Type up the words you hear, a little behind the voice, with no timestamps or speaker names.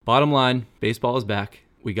Bottom line, baseball is back.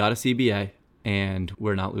 We got a CBA, and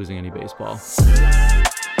we're not losing any baseball.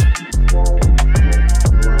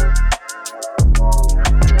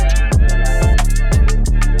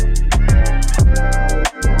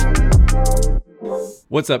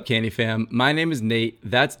 What's up, Candy fam? My name is Nate,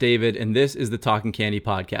 that's David, and this is the Talking Candy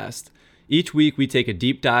podcast. Each week, we take a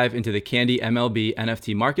deep dive into the Candy MLB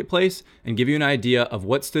NFT marketplace and give you an idea of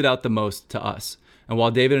what stood out the most to us. And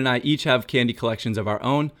while David and I each have candy collections of our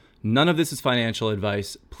own, none of this is financial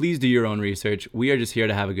advice. Please do your own research. We are just here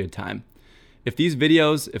to have a good time. If these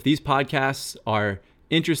podcasts are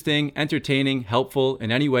interesting, entertaining, helpful in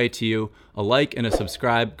any way to you, a like and a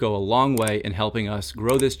subscribe go a long way in helping us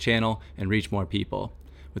grow this channel and reach more people.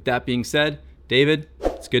 With that being said, David,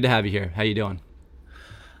 it's good to have you here. How you doing?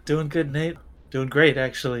 Doing good, Nate. Doing great,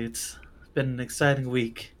 actually. It's been an exciting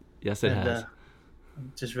week. Yes, it has.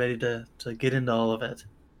 I'm just ready to get into all of it.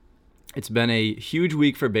 It's been a huge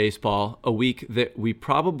week for baseball, a week that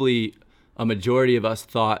a majority of us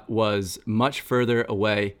thought was much further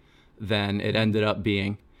away than it ended up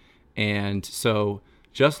being. And so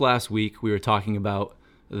just last week, we were talking about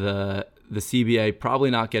the CBA probably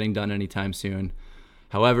not getting done anytime soon.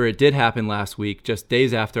 However, it did happen last week, just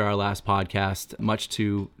days after our last podcast, much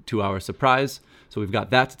to our surprise. So we've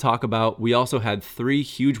got that to talk about. We also had 3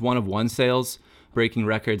 huge one-of-one sales, breaking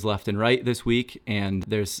records left and right this week, and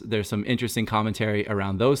there's some interesting commentary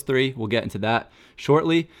around those 3. We'll get into that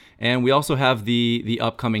shortly. And we also have the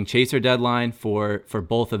upcoming Chaser deadline for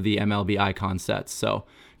both of the MLB icon sets. So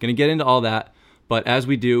going to get into all that, but as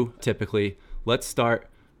we do typically, let's start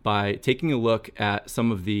by taking a look at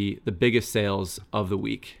some of the biggest sales of the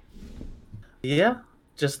week. Yeah,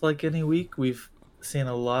 just like any week, we've seen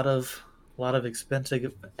a lot of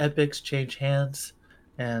expensive epics change hands,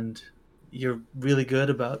 and you're really good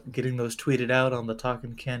about getting those tweeted out on the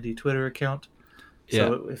Talkin' Candy Twitter account.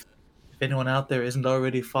 So if anyone out there isn't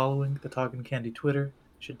already following the Talkin' Candy Twitter,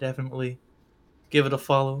 you should definitely give it a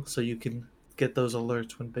follow so you can get those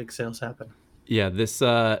alerts when big sales happen. Yeah, this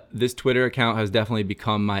Twitter account has definitely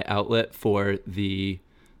become my outlet for the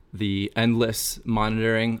endless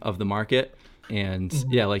monitoring of the market. And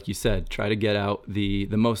yeah, like you said, try to get out the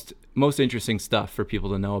most interesting stuff for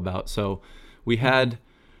people to know about. So we had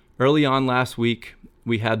early on last week,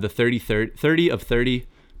 we had the 30 of 30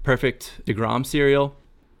 perfect DeGrom cereal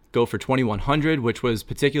go for $2,100, which was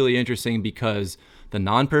particularly interesting because the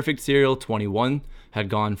non-perfect cereal 21 had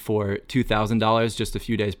gone for $2,000 just a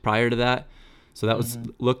few days prior to that. So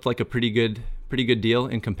that looked like a pretty good deal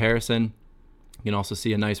in comparison. You can also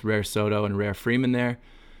see a nice rare Soto and rare Freeman there.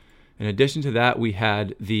 In addition to that, we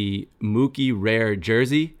had the Mookie rare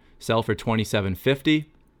jersey sell for $2,750.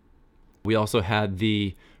 We also had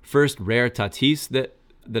the first rare Tatis that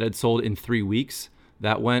had sold in 3 weeks.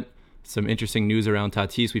 That went. Some interesting news around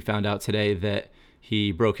Tatis. We found out today that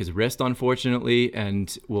he broke his wrist, unfortunately,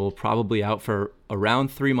 and will probably out for around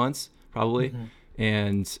 3 months, probably.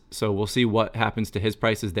 And so we'll see what happens to his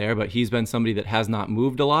prices there. But he's been somebody that has not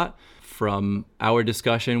moved a lot. From our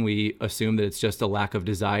discussion, we assume that it's just a lack of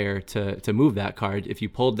desire to move that card. If you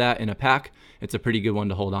pulled that in a pack, it's a pretty good one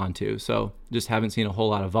to hold on to. So just haven't seen a whole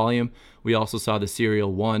lot of volume. We also saw the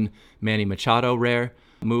Serial 1 Manny Machado rare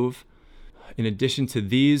move. In addition to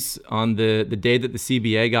these, on the day that the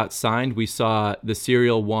CBA got signed, we saw the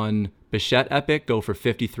Serial 1 Bichette Epic go for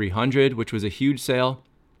 $5,300, which was a huge sale.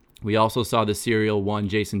 We also saw the Serial 1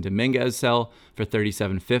 Jason Dominguez sell for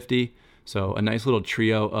 $3,750. So a nice little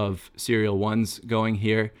trio of Serial 1s going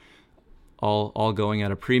here, all going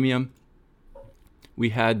at a premium. We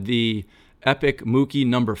had the Epic Mookie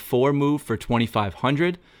number 4 move for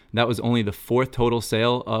 $2,500. That was only the 4th total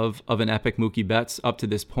sale of an Epic Mookie Betts up to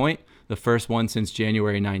this point. The first one since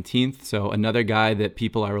January 19th. So another guy that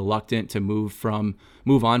people are reluctant to move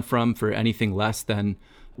on from for anything less than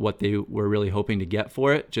what they were really hoping to get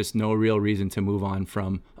for it. Just no real reason to move on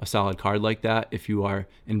from a solid card like that if you are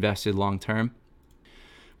invested long term.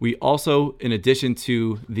 We also, in addition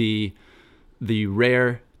to the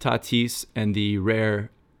rare Tatis and the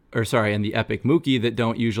Epic Mookie that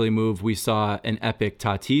don't usually move, we saw an Epic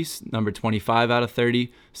Tatis, number 25 out of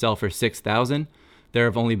 30, sell for $6,000. There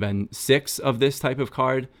have only been 6 of this type of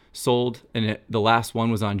card sold, and the last one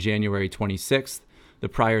was on January 26th. The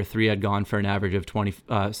prior 3 had gone for an average of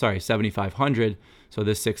 $7,500. So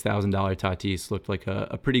this $6,000 Tatis looked like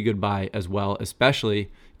a pretty good buy as well, especially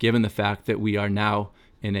given the fact that we are now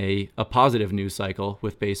in a positive news cycle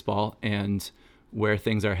with baseball, and where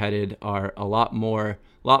things are headed are a lot more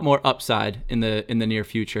upside in the near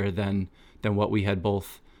future than what we had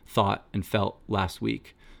both thought and felt last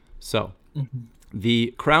week. So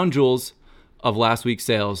the crown jewels of last week's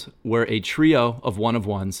sales were a trio of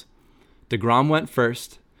one-of-ones. DeGrom went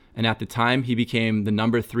first, and at the time, he became the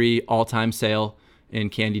number 3 all-time sale in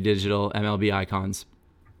Candy Digital MLB Icons,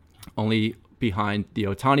 only behind the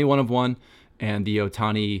Ohtani one-of-one and the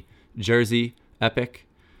Ohtani jersey epic.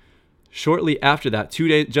 Shortly after that,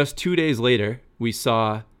 just 2 days later, we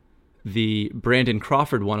saw the Brandon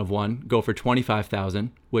Crawford one-of-one go for $25,000,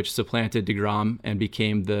 which supplanted DeGrom and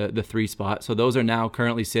became the 3 spot. So those are now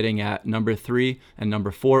currently sitting at number 3 and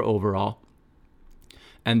number 4 overall.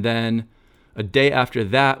 And then a day after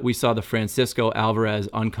that, we saw the Francisco Alvarez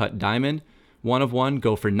Uncut Diamond one-of-one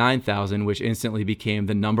go for $9,000, which instantly became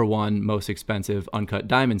the number 1 most expensive Uncut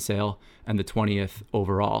Diamond sale and the 20th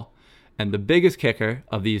overall. And the biggest kicker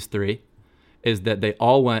of these 3 is that they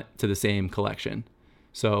all went to the same collection.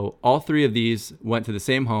 So all 3 of these went to the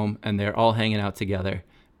same home, and they're all hanging out together.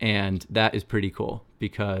 And that is pretty cool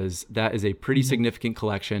because that is a pretty significant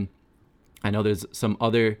collection. I know there's some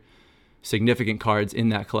other significant cards in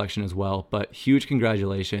that collection as well, but huge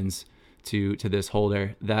congratulations to this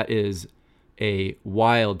holder. That is a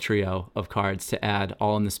wild trio of cards to add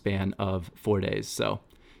all in the span of 4 days. So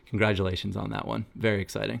congratulations on that one. Very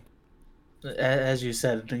exciting. As you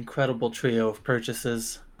said, an incredible trio of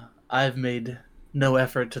purchases. I've made no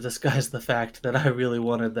effort to disguise the fact that I really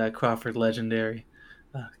wanted that Crawford Legendary.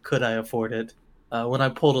 Could I afford it? When I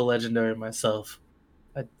pulled a Legendary myself,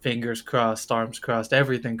 I had fingers crossed, arms crossed,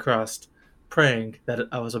 everything crossed, praying that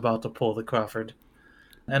I was about to pull the Crawford.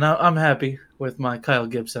 And I'm happy with my Kyle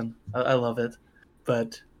Gibson. I love it.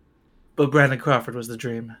 But Brandon Crawford was the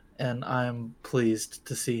dream, and I'm pleased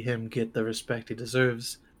to see him get the respect he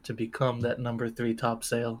deserves to become that number 3 top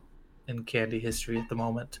sale in Candy history at the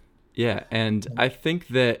moment. Yeah, and I think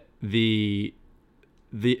that it's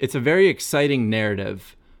a very exciting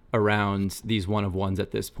narrative around these one-of-ones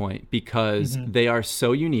at this point because they are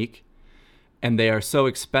so unique and they are so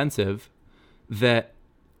expensive that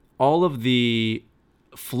all of the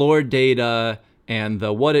floor data and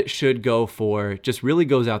the what it should go for just really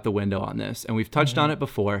goes out the window on this. And we've touched on it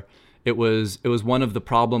before. It was one of the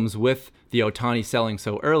problems with the Ohtani selling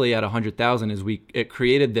so early at 100,000 is it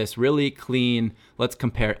created this really clean, let's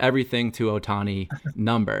compare everything to Ohtani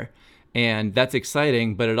number. And that's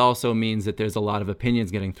exciting, but it also means that there's a lot of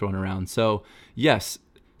opinions getting thrown around. So yes,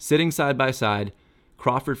 sitting side by side,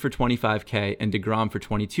 Crawford for $25K and DeGrom for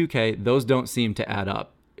 $22K, those don't seem to add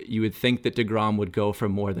up. You would think that DeGrom would go for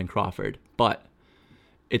more than Crawford, but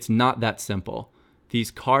it's not that simple. These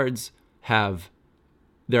cards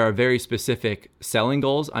there are very specific selling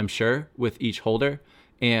goals, I'm sure, with each holder.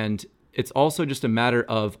 And it's also just a matter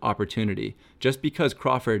of opportunity. Just because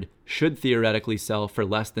Crawford should theoretically sell for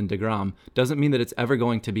less than DeGrom doesn't mean that it's ever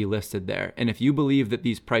going to be listed there. And if you believe that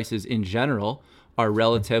these prices in general are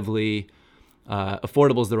relatively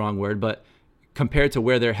affordable is the wrong word, but compared to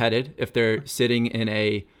where they're headed, if they're sitting in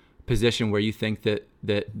a position where you think that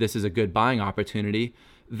this is a good buying opportunity,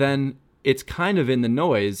 then it's kind of in the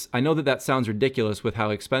noise. I know that sounds ridiculous with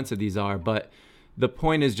how expensive these are, but the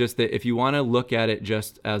point is just that if you want to look at it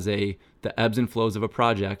just as the ebbs and flows of a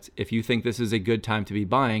project, if you think this is a good time to be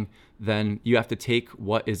buying, then you have to take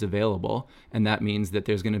what is available. And that means that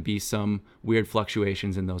there's going to be some weird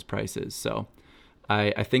fluctuations in those prices. So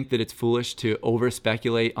I think that it's foolish to over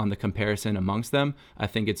speculate on the comparison amongst them. I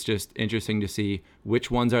think it's just interesting to see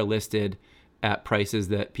which ones are listed at prices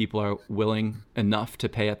that people are willing enough to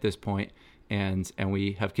pay at this point. And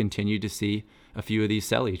we have continued to see a few of these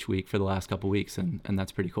sell each week for the last couple of weeks, and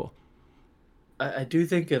that's pretty cool. I do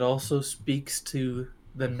think it also speaks to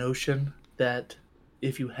the notion that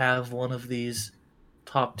if you have one of these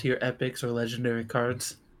top tier epics or legendary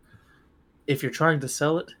cards, if you're trying to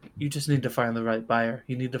sell it, you just need to find the right buyer.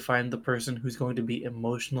 You need to find the person who's going to be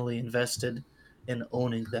emotionally invested in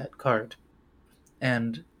owning that card.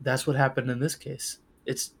 And that's what happened in this case.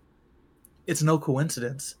 It's no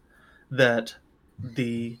coincidence that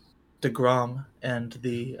the DeGrom and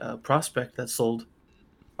the prospect that sold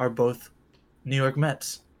are both New York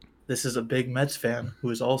Mets. This is a big Mets fan who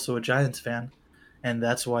is also a Giants fan, and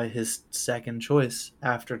that's why his second choice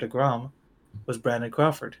after DeGrom was Brandon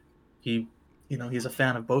Crawford. He's a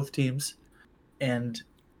fan of both teams, and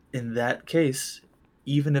in that case,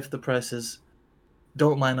 even if the prices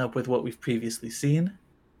don't line up with what we've previously seen,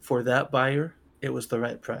 for that buyer, it was the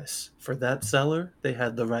right price. For that seller, they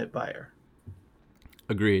had the right buyer.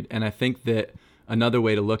 Agreed. And I think that another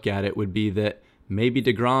way to look at it would be that maybe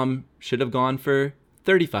DeGrom should have gone for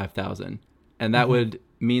 $35,000, and that would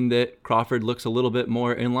mean that Crawford looks a little bit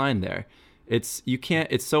more in line there. It's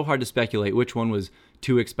so hard to speculate which one was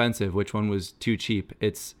too expensive, which one was too cheap.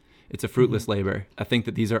 It's it's a fruitless labor. I think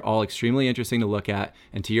that these are all extremely interesting to look at.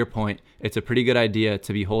 And to your point, it's a pretty good idea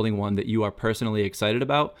to be holding one that you are personally excited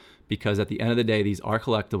about, because at the end of the day, these are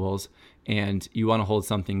collectibles, and you want to hold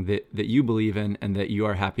something that you believe in and that you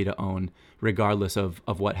are happy to own, regardless of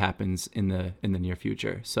what happens in the near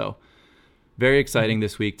future. So very exciting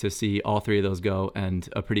this week to see all three of those go, and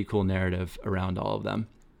a pretty cool narrative around all of them.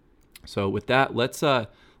 So with that, let's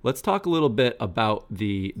talk a little bit about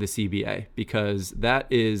the CBA, because that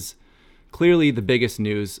is clearly the biggest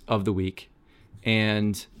news of the week.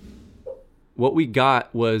 And what we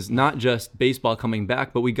got was not just baseball coming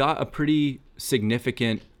back, but we got a pretty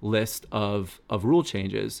significant list of rule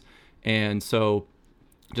changes. And so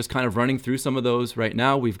just kind of running through some of those right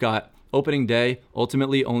now, we've got opening day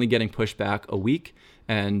ultimately only getting pushed back a week.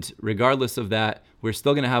 And regardless of that, we're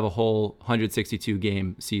still going to have a whole 162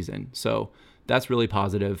 game season. So that's really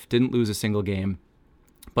positive. Didn't lose a single game.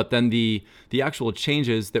 But then the actual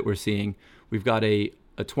changes that we're seeing, we've got a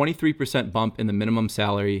 23% bump in the minimum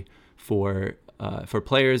salary for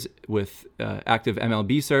players with active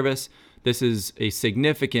MLB service. This is a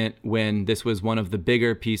significant win. This was one of the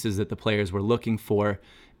bigger pieces that the players were looking for.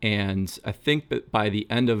 And I think that by the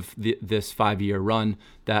end of this 5-year run,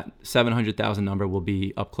 that 700,000 number will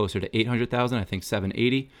be up closer to 800,000, I think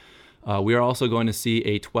 780. We are also going to see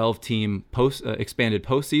a 12-team expanded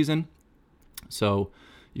postseason. So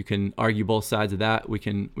you can argue both sides of that. We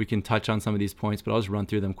can touch on some of these points, but I'll just run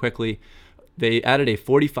through them quickly. They added a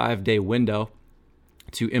 45-day window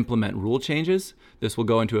to implement rule changes. This will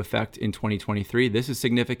go into effect in 2023. This is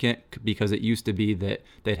significant because it used to be that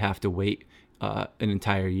they'd have to wait an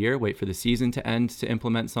entire year, wait for the season to end to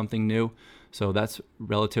implement something new. So that's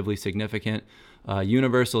relatively significant.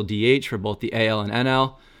 Universal DH for both the AL and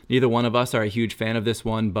NL. Neither one of us are a huge fan of this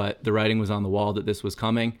one, but the writing was on the wall that this was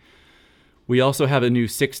coming. We also have a new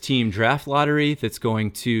 6-team draft lottery that's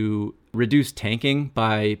going to reduce tanking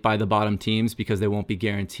by the bottom teams, because they won't be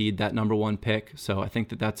guaranteed that number one pick. So I think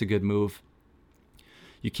that that's a good move.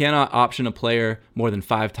 You cannot option a player more than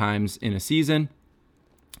 5 times in a season.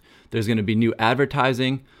 There's going to be new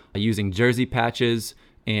advertising using jersey patches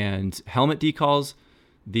and helmet decals.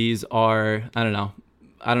 These are, I don't know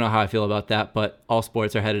how I feel about that, but all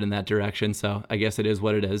sports are headed in that direction. So I guess it is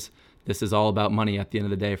what it is. This is all about money at the end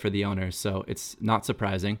of the day for the owners. So it's not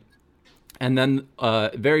surprising. And then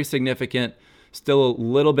very significant, still a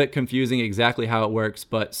little bit confusing exactly how it works,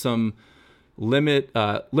 but some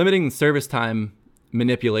limiting service time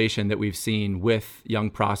manipulation that we've seen with young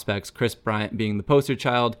prospects, Chris Bryant being the poster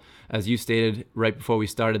child, as you stated right before we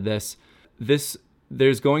started this.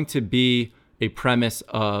 There's going to be a premise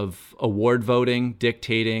of award voting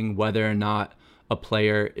dictating whether or not a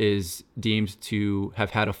player is deemed to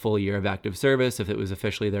have had a full year of active service, if it was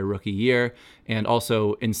officially their rookie year, and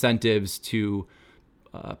also incentives to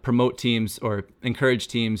promote teams or encourage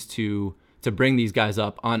teams to bring these guys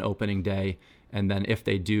up on opening day. And then if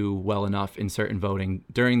they do well enough in certain voting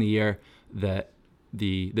during the year, that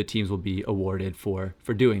the teams will be awarded for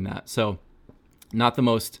doing that. So not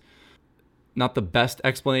the best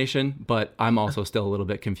explanation, but I'm also still a little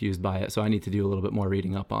bit confused by it. So I need to do a little bit more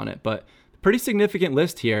reading up on it. But pretty significant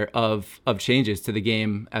list here of changes to the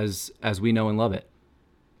game as we know and love it.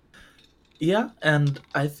 Yeah, and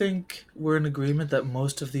I think we're in agreement that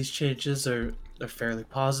most of these changes are fairly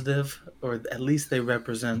positive, or at least they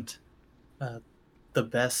represent the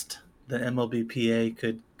best the MLBPA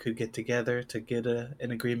could get together to get an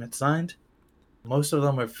agreement signed. Most of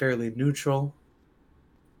them are fairly neutral,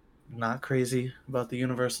 not crazy about the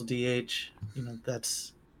Universal DH.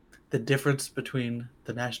 That's the difference between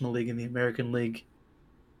the National League and the American League.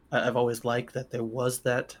 I've always liked that there was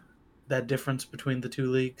that difference between the two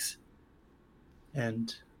leagues.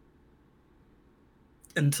 And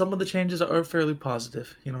some of the changes are fairly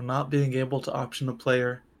positive. Not being able to option a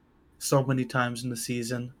player so many times in the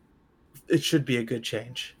season, it should be a good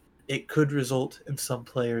change. It could result in some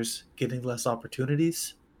players getting less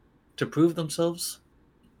opportunities to prove themselves,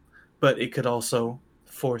 but it could also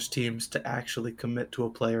force teams to actually commit to a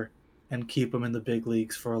player and keep them in the big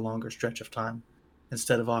leagues for a longer stretch of time,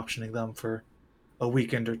 instead of optioning them for a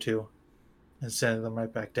weekend or two and sending them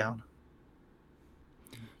right back down.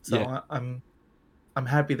 So yeah. I'm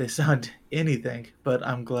happy they signed anything, but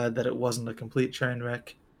I'm glad that it wasn't a complete train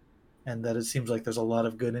wreck, and that it seems like there's a lot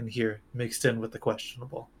of good in here mixed in with the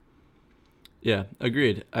questionable. Yeah,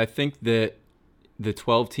 agreed. I think that the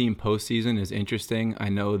 12-team postseason is interesting. I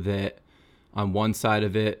know that on one side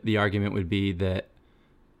of it, the argument would be that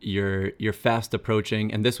you're fast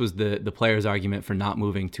approaching, and this was the players' argument for not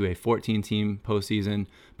moving to a 14-team postseason,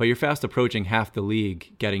 but you're fast approaching half the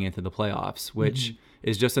league getting into the playoffs, which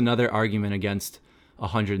is just another argument against a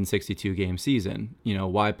 162 game season. You know,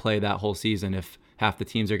 why play that whole season if half the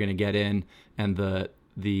teams are going to get in and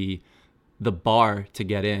the bar to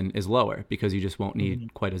get in is lower because you just won't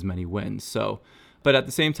need quite as many wins. So, but at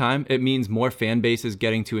the same time, it means more fan bases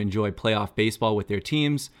getting to enjoy playoff baseball with their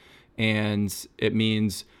teams, and it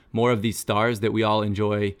means more of these stars that we all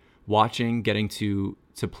enjoy watching getting to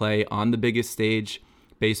play on the biggest stage.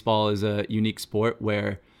 Baseball is a unique sport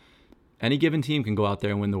where any given team can go out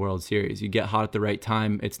there and win the World Series. You get hot at the right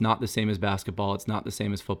time. It's not the same as basketball. It's not the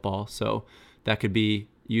same as football. So that could be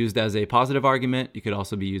used as a positive argument. It could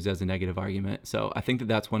also be used as a negative argument. So I think that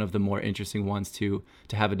that's one of the more interesting ones to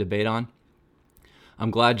have a debate on.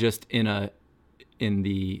 I'm glad just in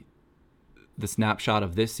the snapshot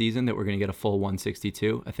of this season that we're going to get a full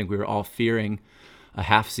 162. I think we were all fearing a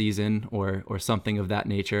half season or something of that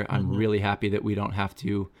nature. I'm really happy that we don't have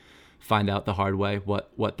to find out the hard way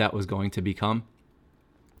what that was going to become.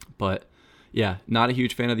 But yeah, not a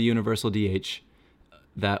huge fan of the universal DH.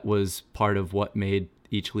 That was part of what made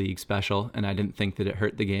each league special, and I didn't think that it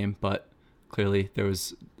hurt the game, but clearly there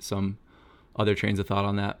was some other trains of thought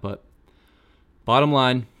on that. But bottom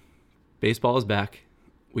line, baseball is back.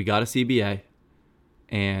 We got a CBA,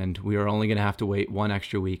 and we are only going to have to wait one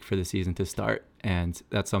extra week for the season to start, and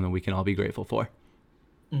that's something we can all be grateful for.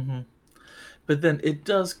 Mm-hmm. But then it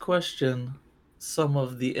does question some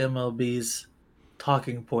of the MLB's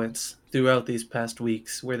talking points throughout these past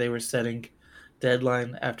weeks where they were setting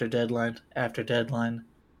deadline after deadline after deadline.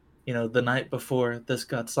 You know, the night before this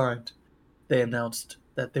got signed, they announced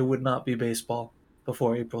that there would not be baseball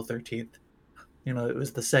before April 13th. You know, it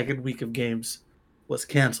was the second week of games was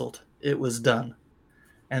canceled. It was done.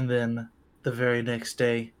 And then the very next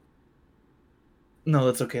day, no,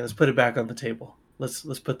 that's okay. Let's put it back on the table.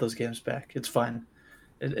 Let's put those games back. It's fine.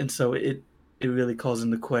 And so it really calls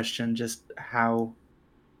into question just how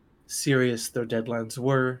serious their deadlines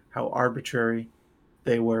were, how arbitrary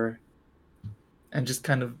they were, and just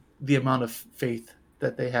kind of the amount of faith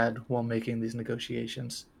that they had while making these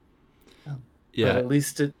negotiations. Yeah. But at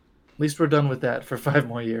least we're done with that for 5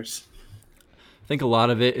 more years. I think a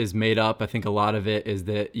lot of it is made up. I think a lot of it is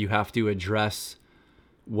that you have to address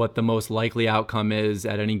what the most likely outcome is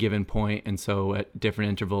at any given point. And so at different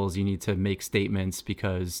intervals, you need to make statements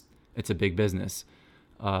because it's a big business.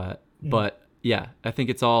 But yeah, I think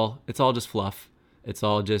it's all just fluff. It's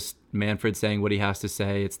all just Manfred saying what he has to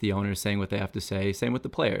say. It's the owners saying what they have to say. Same with the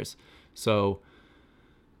players. So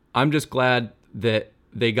I'm just glad that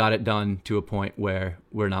they got it done to a point where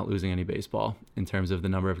we're not losing any baseball in terms of the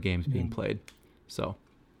number of games being played. So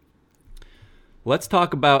let's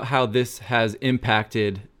talk about how this has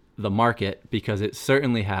impacted the market, because it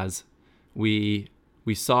certainly has. We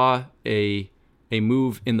saw a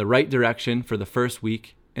move in the right direction for the first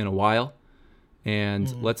week in a while.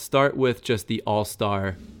 And let's start with just the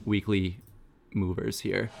all-star weekly movers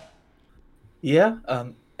here. Yeah,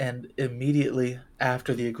 and immediately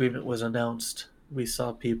after the agreement was announced, we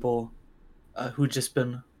saw people who'd just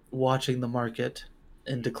been watching the market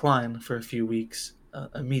in decline for a few weeks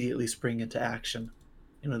immediately spring into action.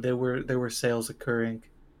 You know, there were sales occurring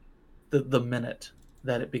the minute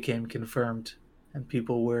that it became confirmed, and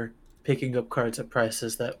people were picking up cards at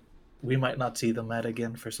prices that we might not see them at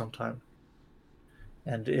again for some time.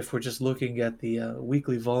 And if we're just looking at the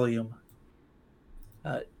weekly volume,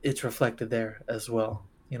 it's reflected there as well.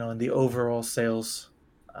 You know, in the overall sales,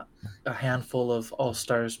 a handful of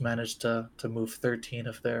all-stars managed to move 13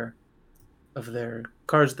 of their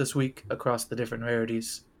cards this week across the different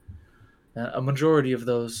rarities. A majority of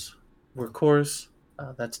those were cores.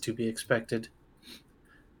 That's to be expected.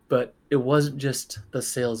 But it wasn't just the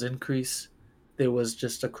sales increase. There was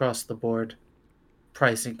just across the board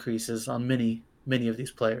price increases on many of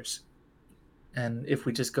these players. And if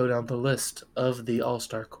we just go down the list of the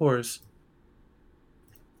all-star cores,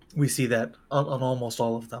 we see that on almost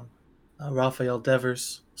all of them. Rafael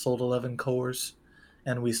Devers sold 11 cores,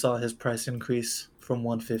 and we saw his price increase from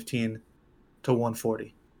 115 to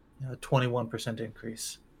 140, a 21%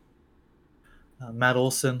 increase. Matt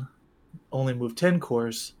Olson only moved 10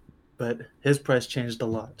 cores, but his price changed a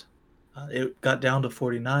lot. It got down to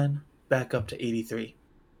 49, back up to 83.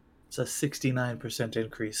 It's a 69%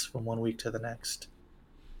 increase from 1 week to the next.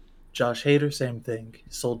 Josh Hader, same thing.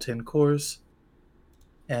 Sold 10 cores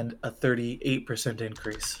and a 38%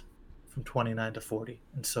 increase from 29 to 40.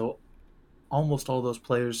 And so almost all those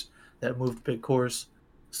players that moved big cores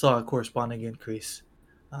saw a corresponding increase.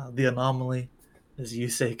 The anomaly is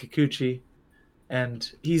Yusei Kikuchi, and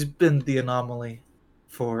he's been the anomaly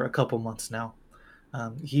for a couple months now.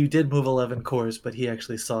 He did move 11 cores, but he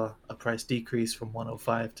actually saw a price decrease from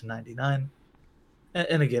 105 to 99.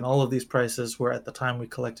 And again, all of these prices were at the time we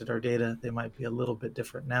collected our data. They might be a little bit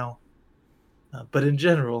different now. But in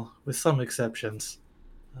general, with some exceptions,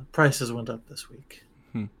 prices went up this week.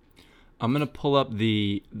 I'm going to pull up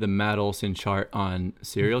the Matt Olson chart on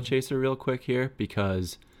Serial Chaser real quick here,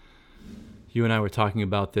 because you and I were talking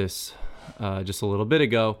about this just a little bit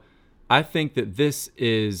ago. I think that this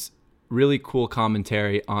is really cool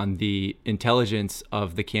commentary on the intelligence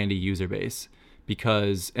of the Candy user base,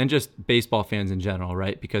 because, and just baseball fans in general,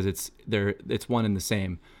 right? Because it's one and the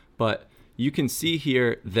same. But you can see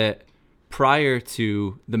here that prior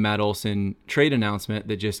to the Matt Olson trade announcement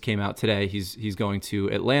that just came out today, he's going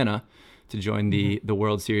to Atlanta to join the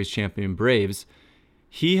World Series champion Braves.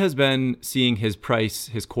 He has been seeing his price,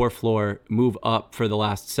 his core floor, move up for the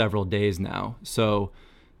last several days now. So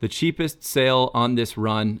the cheapest sale on this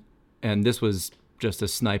run, and this was just a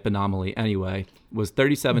snipe anomaly anyway, was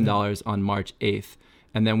 $37 on March 8th.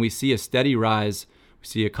 And then we see a steady rise. We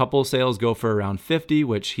see a couple sales go for around 50,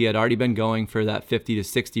 which he had already been going for that 50 to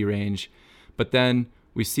 60 range. But then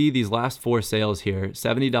we see these last four sales here,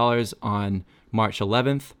 $70 on March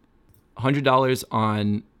 11th, $100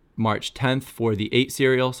 on March 10th for the 8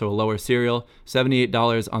 serial, so a lower serial,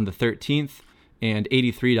 $78 on the 13th, and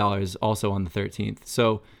 $83 also on the 13th.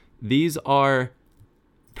 So these are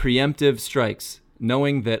preemptive strikes,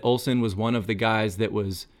 knowing that Olson was one of the guys that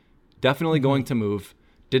was definitely going to move,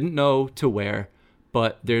 didn't know to where,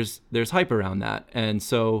 but there's hype around that. And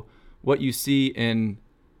so what you see in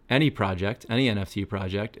any project, any NFT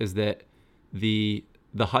project, is that the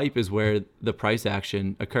hype is where the price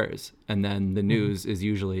action occurs, and then the news is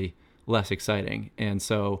usually less exciting. And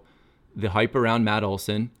so the hype around Matt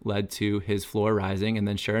Olson led to his floor rising, and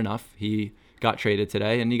then sure enough, he got traded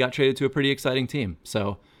today, and he got traded to a pretty exciting team.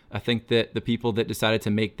 So I think that the people that decided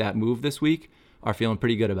to make that move this week are feeling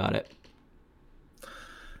pretty good about it.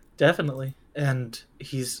 Definitely. And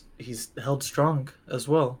he's held strong as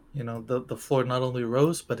well. You know, the floor not only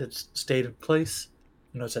rose, but it's stayed in place.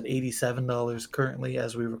 You know, it's at $87 currently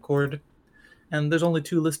as we record. And there's only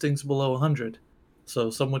 2 listings below 100. So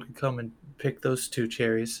someone could come and pick those 2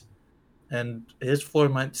 cherries. And his floor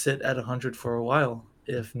might sit at 100 for a while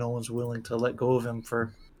if no one's willing to let go of him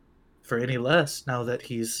for any less, now that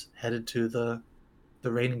he's headed to the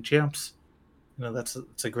reigning champs. You know,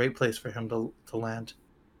 it's a great place for him to land.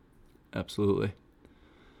 Absolutely.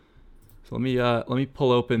 So let me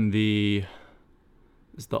pull open the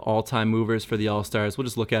all-time movers for the All-Stars. We'll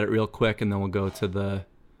just look at it real quick, and then we'll go to the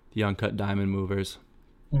uncut diamond movers.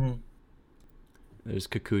 There's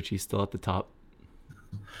Kikuchi still at the top.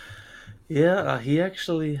 Yeah, he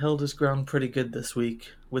actually held his ground pretty good this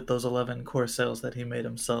week with those 11 core sales that he made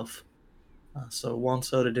himself. So Juan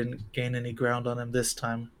Soto didn't gain any ground on him this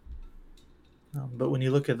time. But when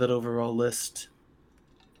you look at that overall list,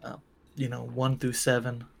 1 through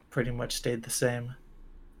 7 pretty much stayed the same,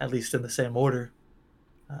 at least in the same order.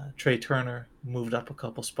 Trey Turner moved up a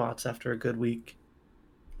couple spots after a good week,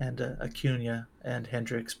 and Acuna and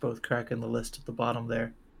Hendricks both cracking the list at the bottom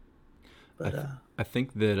there. But I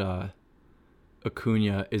think that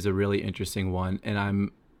Acuna is a really interesting one,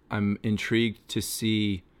 and I'm intrigued to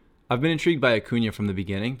see. I've been intrigued by Acuna from the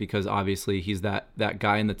beginning, because obviously he's that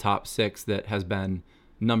guy in the top 6 that has been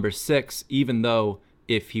number 6, even though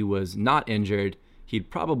if he was not injured, he'd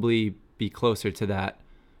probably be closer to that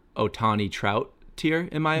Ohtani Trout tier,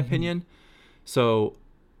 in my opinion. So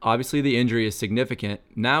obviously the injury is significant.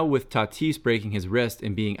 Now with Tatis breaking his wrist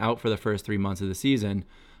and being out for the first 3 months of the season,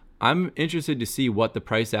 I'm interested to see what the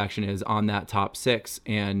price action is on that top 6.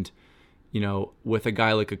 And, with a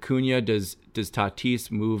guy like Acuna, does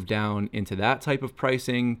Tatis move down into that type of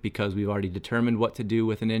pricing because we've already determined what to do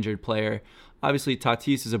with an injured player? Obviously,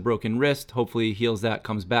 Tatis is a broken wrist. Hopefully he heals that,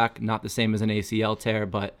 comes back. Not the same as an ACL tear,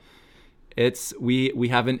 but we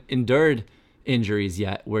haven't endured injuries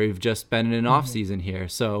yet. We've just been in an off season here.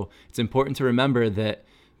 So it's important to remember that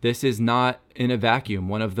this is not in a vacuum.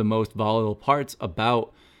 One of the most volatile parts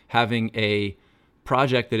about having a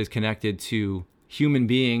project that is connected to human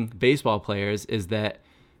being baseball players is that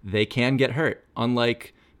they can get hurt.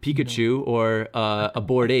 Unlike Pikachu or a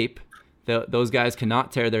bored ape, those guys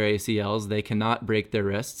cannot tear their ACLs. They cannot break their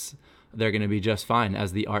wrists. They're going to be just fine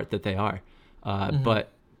as the art that they are.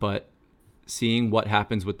 But seeing what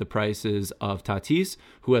happens with the prices of Tatis,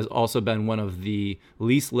 who has also been one of the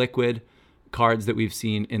least liquid cards that we've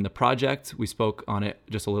seen in the project. We spoke on it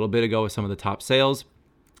just a little bit ago with some of the top sales.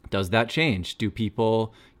 Does that change? Do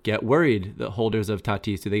people get worried, the holders of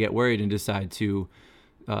Tatis? Do they get worried and decide to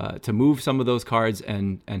move some of those cards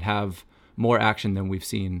and have more action than we've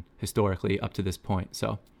seen historically up to this point?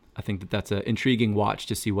 So I think that's an intriguing watch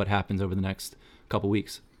to see what happens over the next couple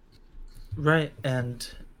weeks. Right. And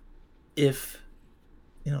if,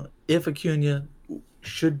 if Acuna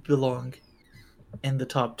should belong in the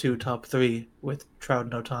top two, top three with Trout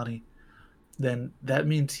and Otani, then that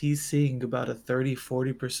means he's seeing about a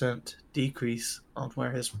 30-40% decrease on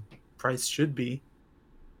where his price should be.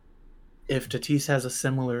 If Tatis has a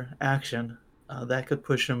similar action, that could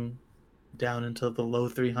push him down into the low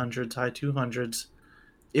 300s, high 200s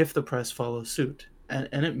if the price follows suit. And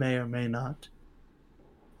it may or may not.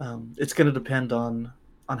 It's going to depend on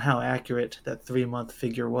how accurate that 3 month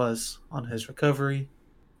figure was on his recovery,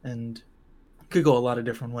 and it could go a lot of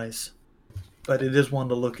different ways. But it is one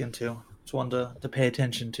to look into. It's one to pay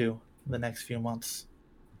attention to the next few months.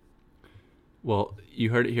 Well,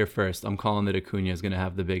 you heard it here first. I'm calling that Acuna is going to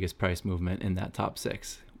have the biggest price movement in that top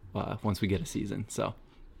six once we get a season. So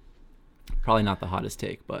probably not the hottest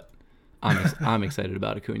take, but I'm excited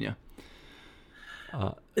about Acuna.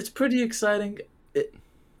 It's pretty exciting.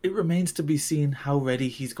 It remains to be seen how ready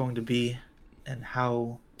he's going to be and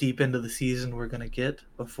how deep into the season we're going to get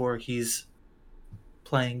before he's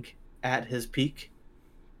playing at his peak.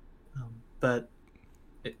 But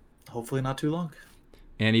hopefully not too long.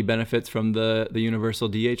 And he benefits from the universal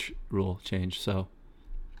DH rule change. So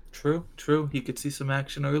True. He could see some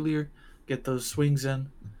action earlier, get those swings in,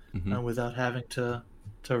 without having to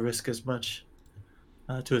risk as much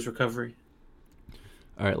to his recovery.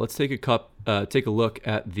 All right, let's take a look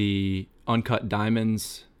at the uncut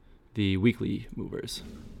diamonds, the weekly movers.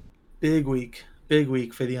 Big week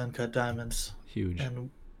for the uncut diamonds. Huge. And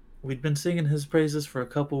we'd been singing his praises for a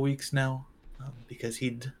couple weeks now, because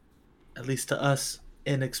he'd, at least to us,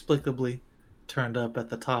 inexplicably turned up at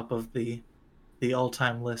the top of the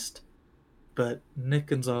all-time list. But Nick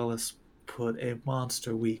Gonzalez put a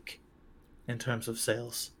monster week in terms of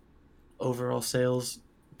sales. Overall sales,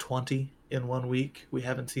 20 in 1 week. We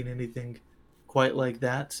haven't seen anything quite like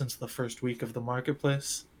that since the first week of the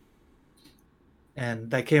marketplace. And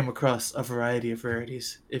that came across a variety of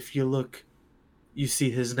rarities. If you look, you see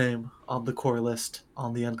his name on the core list,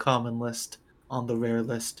 on the uncommon list, on the rare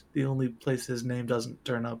list. The only place his name doesn't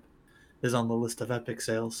turn up is on the list of epic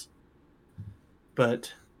sales.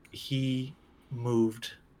 But he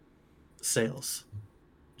moved sales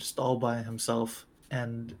just all by himself,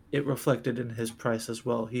 and it reflected in his price as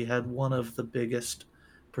well. He had one of the biggest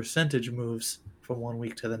percentage moves from 1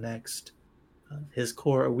 week to the next. His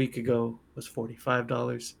core a week ago was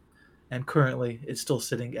 $45, and currently it's still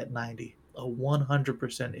sitting at $90. A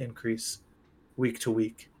 100% increase week to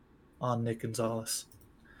week on Nick Gonzalez.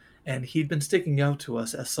 And he'd been sticking out to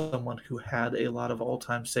us as someone who had a lot of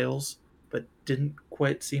all-time sales, but didn't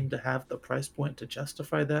quite seem to have the price point to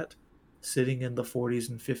justify that, sitting in the 40s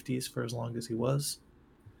and 50s for as long as he was.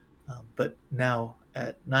 But now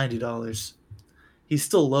at $90, he's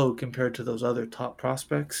still low compared to those other top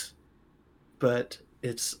prospects, but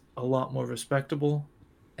it's a lot more respectable.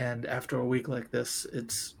 And after a week like this,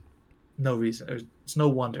 it's no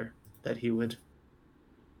wonder that he would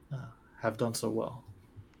have done so well.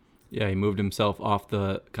 Yeah, he moved himself off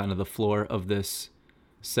the kind of the floor of this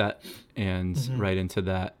set and right into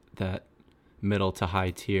that middle to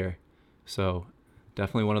high tier. So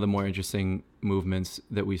definitely one of the more interesting movements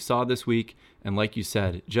that we saw this week. And like you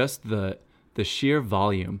said, just the sheer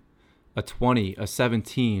volume, a 20, a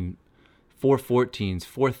 17, 414s,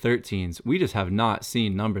 413s. We just have not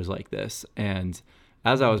seen numbers like this. And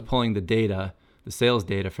as I was pulling the sales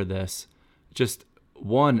data for this, just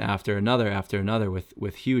one after another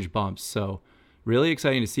with huge bumps. So really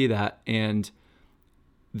exciting to see that. And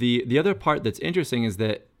the other part that's interesting is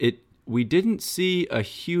that we didn't see a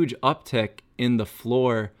huge uptick in the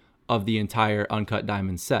floor of the entire uncut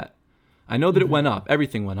diamond set. I know that it went up,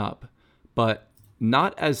 everything went up, but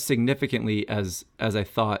not as significantly as I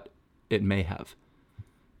thought it may have.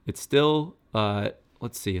 It's still,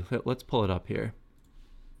 let's see, let's pull it up here.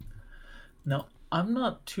 Now, I'm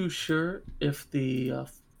not too sure if the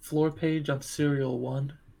floor page on Serial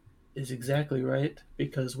 1 is exactly right,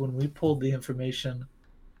 because when we pulled the information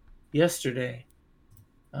yesterday,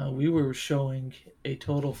 we were showing a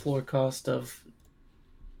total floor cost of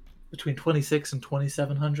between $2,600 and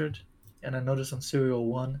 $2,700, and I noticed on Serial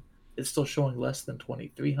 1 it's still showing less than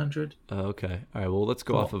 $2,300. Okay. All right. Well, let's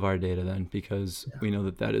go off of our data then, because we know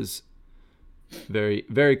that is very,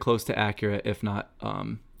 very close to accurate, if not,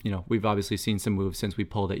 we've obviously seen some moves since we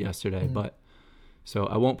pulled it yesterday, but so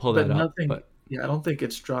I won't pull that up. But I don't think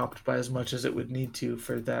it's dropped by as much as it would need to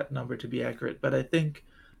for that number to be accurate. But I think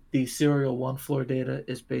the Serial 1 floor data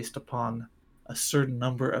is based upon a certain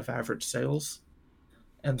number of average sales.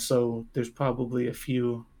 And so there's probably a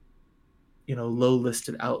few, low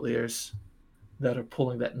listed outliers that are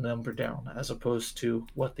pulling that number down, as opposed to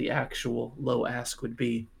what the actual low ask would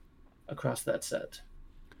be across that set.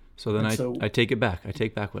 So then I take it back. I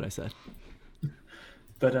take back what I said.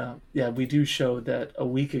 But yeah, we do show that a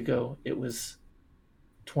week ago it was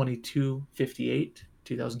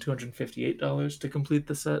 $2,258 to complete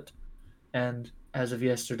the set, and as of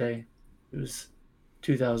yesterday, it was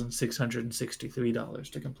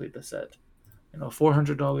 $2,663 to complete the set. A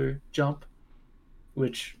 $400 jump,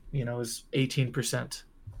 which is 18%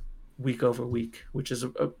 week over week, which is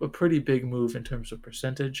a pretty big move in terms of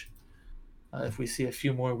percentage. If we see a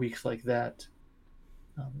few more weeks like that,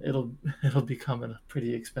 it'll become a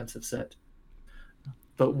pretty expensive set.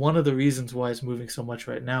 But one of the reasons why it's moving so much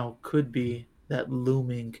right now could be that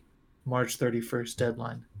looming March 31st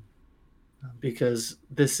deadline, because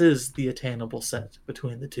this is the attainable set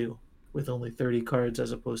between the two, with only 30 cards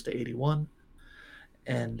as opposed to 81,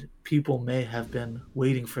 and people may have been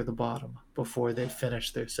waiting for the bottom before they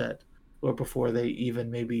finish their set, or before they even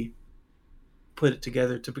maybe put it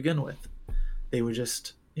together to begin with. They were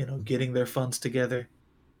just, getting their funds together,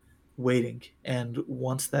 waiting. And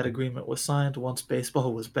once that agreement was signed, once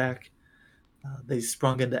baseball was back, they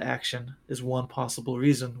sprung into action, is one possible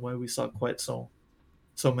reason why we saw quite so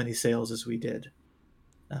many sales as we did.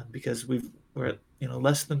 Because we're at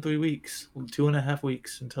less than 3 weeks, 2.5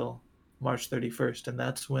 weeks until March 31st, and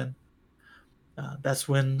that's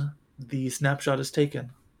when the snapshot is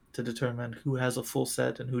taken to determine who has a full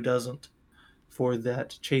set and who doesn't, for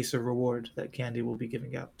that chaser reward that Candy will be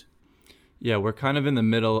giving out. Yeah, we're kind of in the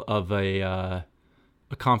middle of a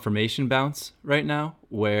confirmation bounce right now,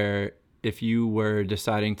 where if you were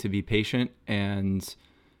deciding to be patient and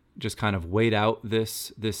just kind of wait out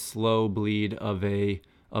this slow bleed of a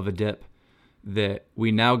dip, that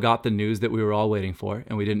we now got the news that we were all waiting for,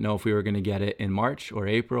 and we didn't know if we were going to get it in March or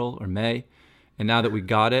April or May. And now that we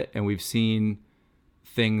got it and we've seen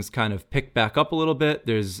things kind of pick back up a little bit,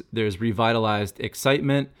 there's revitalized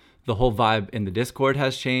excitement. The whole vibe in the Discord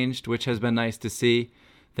has changed, which has been nice to see.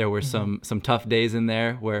 There were some tough days in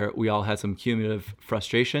there where we all had some cumulative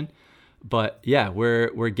frustration. But yeah,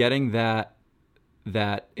 we're getting that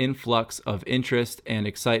influx of interest and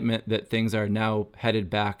excitement that things are now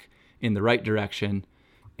headed back in the right direction.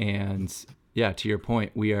 And yeah, to your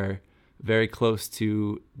point, we are very close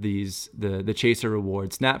to the chaser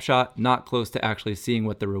reward snapshot, not close to actually seeing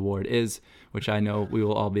what the reward is, which I know we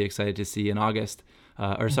will all be excited to see in August.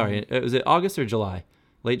 Sorry, was it August or July?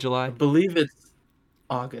 Late July? I believe it's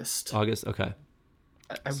August. August, okay.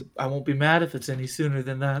 I won't be mad if it's any sooner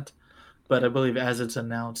than that, but I believe as it's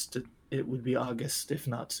announced, it would be August, if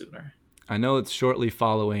not sooner. I know it's shortly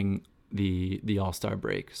following the All-Star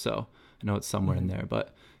break, so I know it's somewhere in there.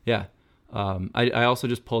 But yeah, I also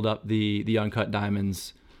just pulled up the Uncut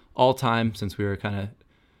Diamonds all time, since we were kind of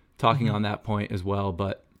talking on that point as well.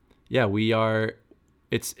 But yeah,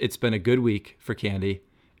 it's been a good week for Candy.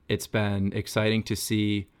 It's been exciting to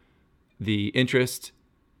see the interest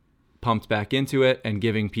pumped back into it and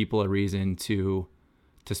giving people a reason to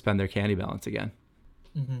spend their candy balance again.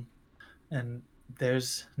 And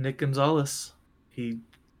there's Nick Gonzalez. He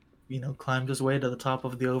climbed his way to the top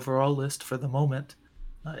of the overall list for the moment,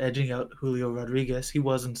 edging out Julio Rodriguez. He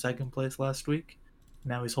was in second place last week.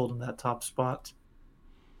 Now he's holding that top spot.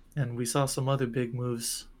 And we saw some other big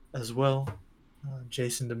moves as well.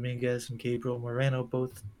 Jason Dominguez and Gabriel Moreno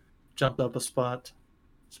both jumped up a spot.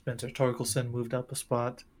 Spencer Torkelson moved up a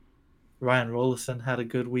spot. Ryan Rollison had a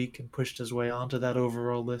good week and pushed his way onto that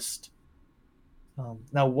overall list.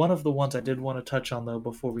 Now, one of the ones I did want to touch on, though,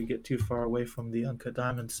 before we get too far away from the Uncut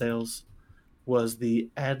Diamond sales, was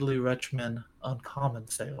the Adley Rutschman Uncommon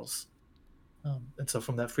sales. And so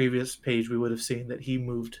from that previous page, we would have seen that he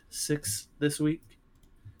moved 6 this week,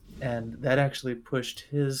 and that actually pushed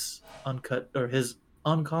his his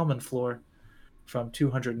uncommon floor from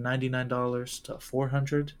 $299 to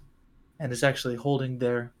 $400, and it's actually holding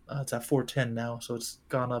there. It's at $410 now, so it's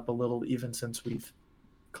gone up a little even since we've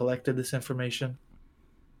collected this information.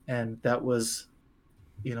 And that was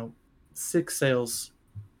 6 sales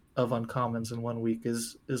of uncommons in 1 week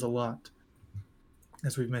is a lot,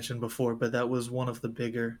 as we've mentioned before, but that was one of the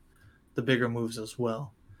bigger moves as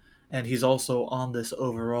well. And he's also on this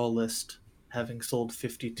overall list, having sold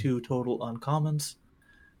 52 total uncommons,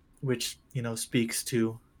 which speaks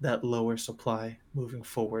to that lower supply moving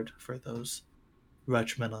forward for those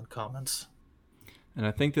Rutschman uncommons. And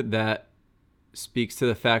I think that speaks to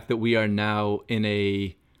the fact that we are now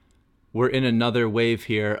we're in another wave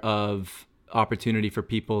here of opportunity for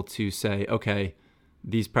people to say, okay,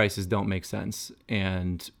 these prices don't make sense,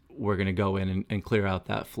 and we're going to go in and clear out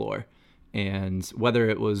that floor. And whether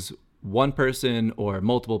it was one person or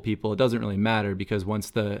multiple people, it doesn't really matter, because once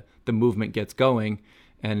the movement gets going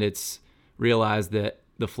and it's realized that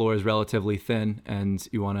the floor is relatively thin and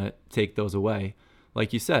you want to take those away,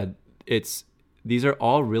 like you said, these are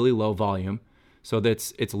all really low volume. So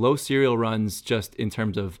it's low serial runs just in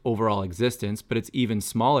terms of overall existence, but it's even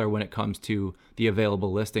smaller when it comes to the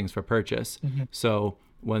available listings for purchase. Mm-hmm. So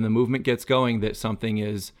when the movement gets going that something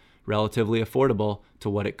is relatively affordable to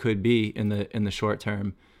what it could be in the short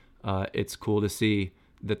term, it's cool to see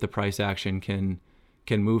that the price action can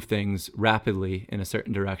move things rapidly in a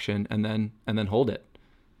certain direction and then hold it.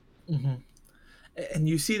 Mm-hmm. And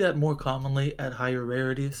you see that more commonly at higher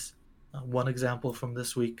rarities. One example from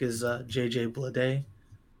this week is JJ Bleday.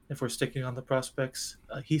 If we're sticking on the prospects,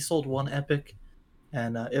 he sold one Epic,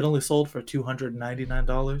 and it only sold for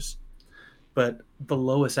 $299. But the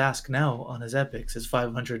lowest ask now on his Epics is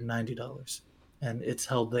 $590, and it's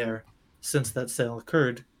held there since that sale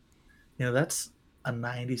occurred. That's a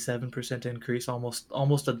 97% increase,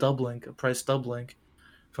 almost a doubling, a price doubling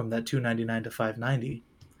from that $299 to $590.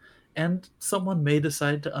 And someone may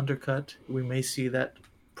decide to undercut. We may see that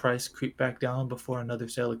price creep back down before another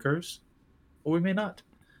sale occurs, or we may not.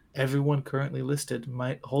 Everyone currently listed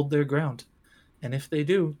might hold their ground, and if they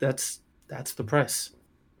do, that's the price.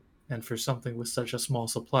 And for something with such a small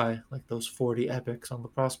supply, like those 40 Epics on the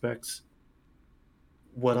prospects,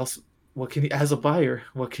 what else? What can you, as a buyer,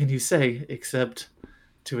 what can you say except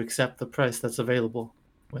to accept the price that's available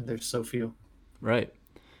when there's so few? Right.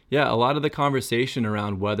 Yeah, a lot of the conversation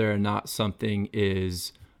around whether or not something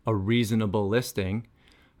is a reasonable listing,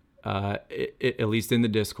 at least in the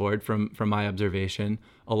Discord, from my observation,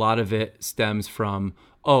 a lot of it stems from,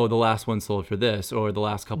 oh, the last one sold for this, or the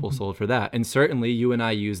last couple sold for that. And certainly you and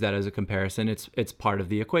I use that as a comparison. It's part of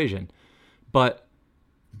the equation. But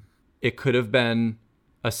it could have been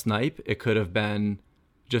a snipe. It could have been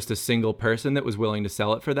just a single person that was willing to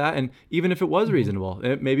sell it for that. And even if it was reasonable,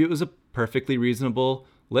 maybe it was a perfectly reasonable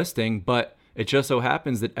listing, but it just so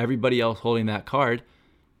happens that everybody else holding that card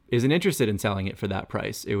isn't interested in selling it for that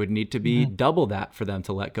price. It would need to be double that for them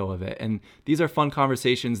to let go of it. And these are fun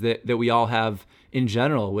conversations that we all have in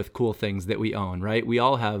general with cool things that we own, right? We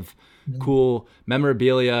all have cool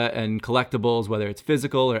memorabilia and collectibles, whether it's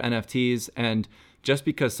physical or NFTs. And just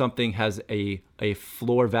because something has a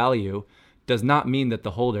floor value does not mean that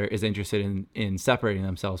the holder is interested in separating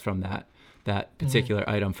themselves from that particular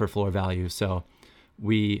item for floor value. So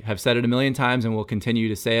we have said it a million times and we'll continue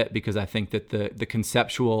to say it, because I think that the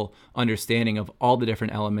conceptual understanding of all the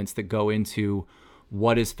different elements that go into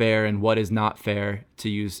what is fair and what is not fair, to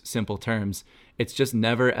use simple terms, it's just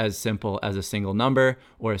never as simple as a single number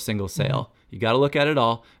or a single sale. You got to look at it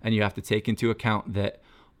all, and you have to take into account that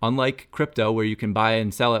unlike crypto, where you can buy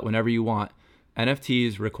and sell it whenever you want,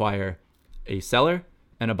 NFTs require a seller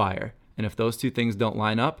and a buyer. And if those two things don't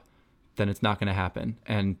line up, then it's not going to happen.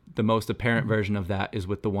 And the most apparent version of that is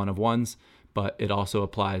with the one of ones, but it also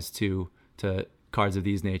applies to cards of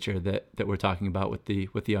these nature that we're talking about with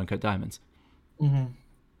the uncut diamonds. Mm-hmm.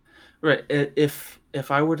 Right. If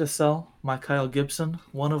I were to sell my Kyle Gibson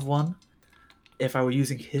one of one, if I were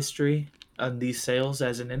using history on these sales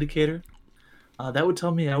as an indicator, that would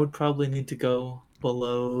tell me I would probably need to go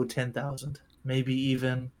below 10,000, maybe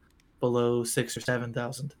even below 6,000 or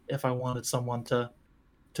 7,000 if I wanted someone to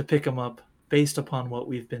pick them up based upon what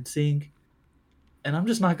we've been seeing. And I'm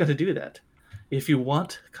just not going to do that. If you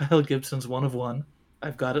want Kyle Gibson's one of one,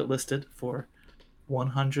 I've got it listed for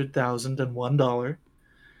 $100,001.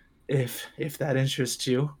 If that interests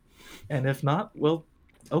you, and if not, well,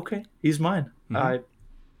 okay, he's mine. I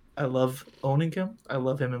love owning him. I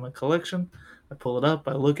love him in my collection. I pull it up,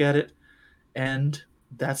 I look at it, and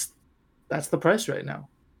that's the price right now.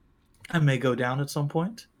 I may go down at some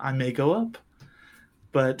point. I may go up.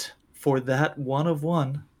 But for that one of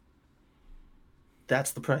one,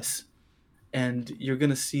 that's the price. And you're going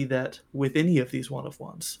to see that with any of these one of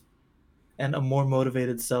ones. And a more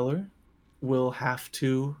motivated seller will have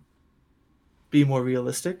to be more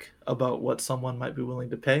realistic about what someone might be willing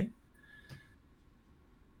to pay.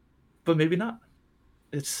 But maybe not.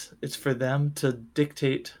 It's for them to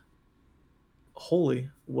dictate wholly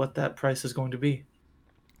what that price is going to be.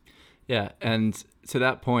 Yeah, and to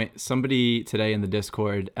that point, somebody today in the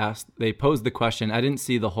Discord they posed the question. I didn't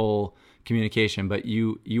see the whole communication, but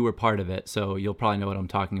you were part of it, so you'll probably know what I'm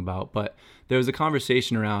talking about. But there was a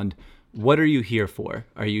conversation around, what are you here for?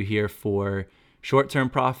 Are you here for short-term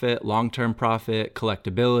profit, long-term profit,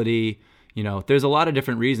 collectability? There's a lot of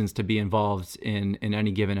different reasons to be involved in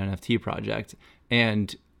any given NFT project.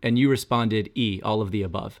 And you responded all of the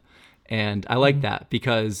above. And I like that,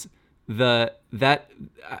 because I'm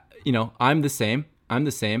the same.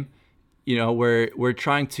 we're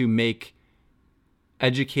trying to make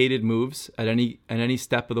educated moves at any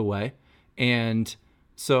step of the way. And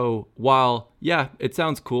so while, yeah, it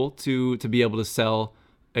sounds cool to be able to sell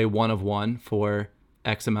a one of one for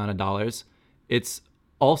X amount of dollars, it's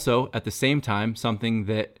also at the same time something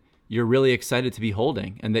that you're really excited to be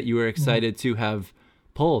holding and that you were excited to have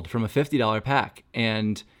pulled from a $50 pack.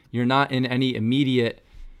 And you're not in any immediate,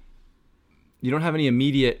 you don't have any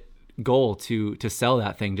immediate goal to sell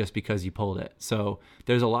that thing just because you pulled it. So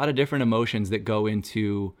there's a lot of different emotions that go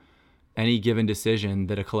into any given decision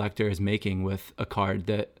that a collector is making with a card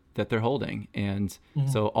that they're holding. And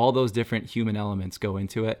so all those different human elements go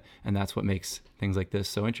into it. And that's what makes things like this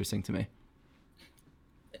so interesting to me.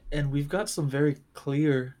 And we've got some very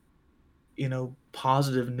clear,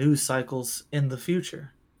 positive news cycles in the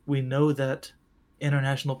future. We know that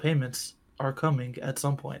international payments are coming at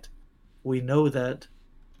some point. We know that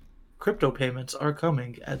crypto payments are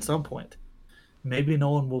coming at some point. Maybe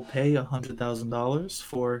no one will pay $100,000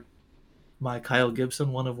 for my Kyle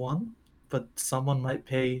Gibson one of one, but someone might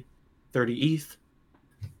pay 30 ETH,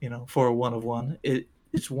 for a one of one.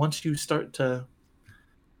 It's once you start to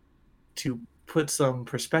put some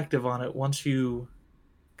perspective on it, once you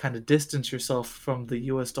kind of distance yourself from the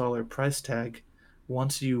US dollar price tag,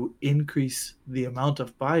 once you increase the amount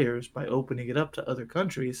of buyers by opening it up to other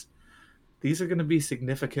countries, these are going to be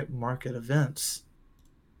significant market events.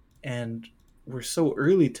 And we're so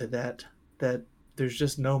early to that there's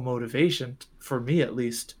just no motivation, for me at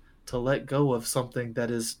least, to let go of something that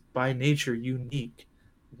is by nature unique,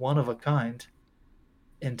 one of a kind,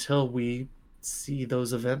 until we see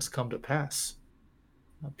those events come to pass.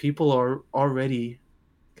 People are already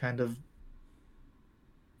kind of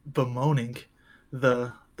bemoaning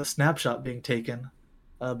the snapshot being taken,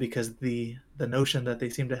 because the notion that they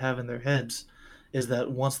seem to have in their heads is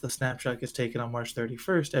that once the snapshot gets taken on March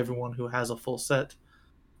 31st, everyone who has a full set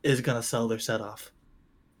is going to sell their set off.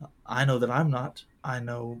 I know that I'm not. I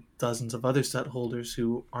know dozens of other set holders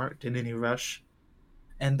who aren't in any rush,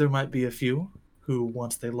 and there might be a few who,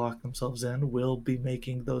 once they lock themselves in, will be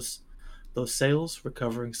making those sales,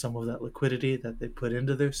 recovering some of that liquidity that they put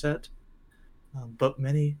into their set. But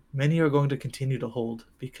many are going to continue to hold,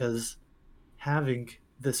 because having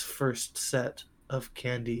this first set of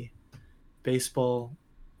Candy baseball,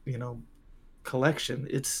 collection,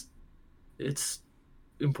 it's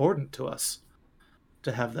important to us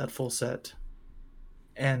to have that full set.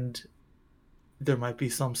 And there might be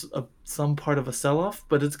some part of a sell-off,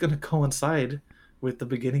 but it's going to coincide with the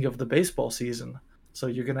beginning of the baseball season. So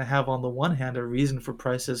you're going to have, on the one hand, a reason for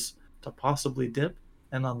prices to possibly dip,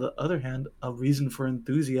 and on the other hand, a reason for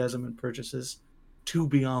enthusiasm and purchases to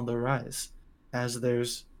be on the rise, as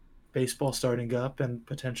there's baseball starting up and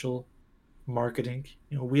potential marketing.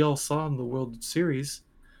 We all saw in the World Series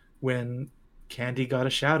when Candy got a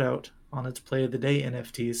shout out on its Play of the Day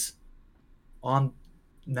NFTs on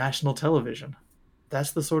national television.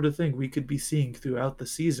 That's the sort of thing we could be seeing throughout the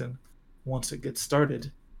season once it gets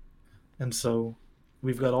started. And so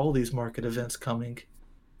we've got all these market events coming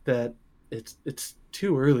that it's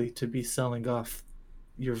too early to be selling off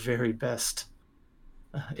your very best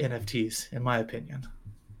NFTs, in my opinion.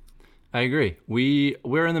 I agree.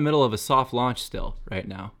 We're in the middle of a soft launch still right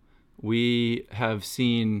now. We have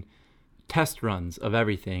seen test runs of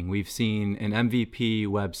everything. We've seen an MVP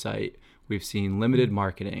website. We've seen limited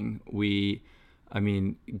marketing.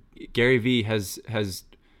 Gary Vee has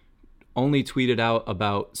only tweeted out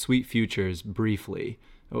about Sweet Futures briefly.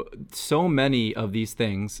 So many of these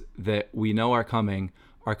things that we know are coming,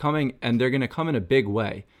 and they're going to come in a big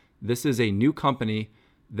way. This is a new company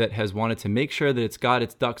that has wanted to make sure that it's got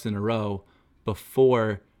its ducks in a row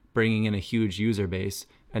before bringing in a huge user base.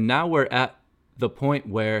 And now we're at the point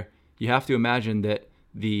where you have to imagine that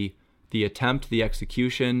the attempt, the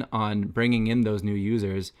execution on bringing in those new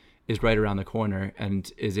users is right around the corner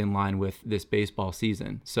and is in line with this baseball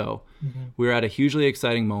season. So we're at a hugely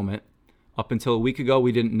exciting moment. Up until a week ago,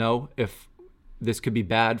 we didn't know if this could be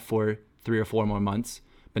bad for 3 or 4 more months,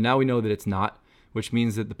 but now we know that it's not, which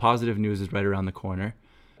means that the positive news is right around the corner.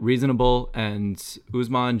 Reasonable and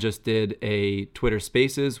Usman just did a Twitter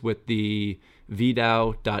Spaces with the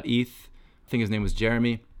VDAO.eth. I think his name was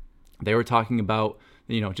Jeremy. They were talking about,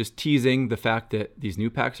 just teasing the fact that these new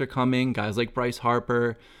packs are coming. Guys like Bryce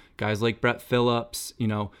Harper, guys like Brett Phillips, they're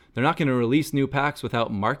not going to release new packs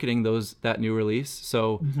without marketing that new release.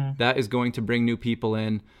 So that is going to bring new people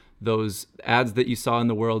in. Those ads that you saw in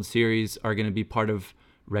the World Series are going to be part of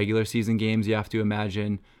regular season games, you have to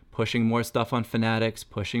imagine. Pushing more stuff on Fanatics,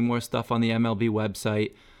 pushing more stuff on the MLB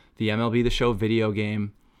website, the MLB The Show video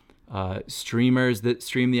game, streamers that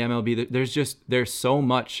stream the MLB. There's so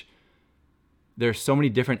much there's so many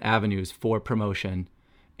different avenues for promotion,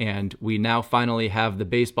 and we now finally have the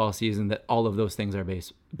baseball season that all of those things are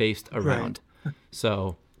based around. Right.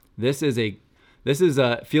 So this is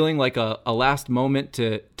a feeling like a last moment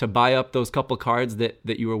to buy up those couple cards that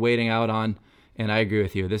you were waiting out on. And I agree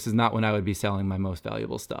with you. This is not when I would be selling my most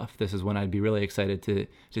valuable stuff. This is when I'd be really excited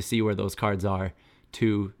to see where those cards are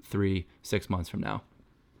 2, 3, 6 months from now.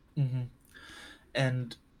 Mm-hmm.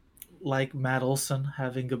 And like Matt Olson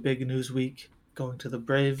having a big news week, going to the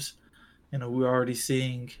Braves, we're already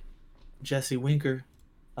seeing Jesse Winker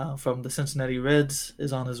from the Cincinnati Reds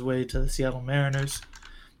is on his way to the Seattle Mariners.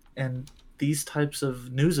 And these types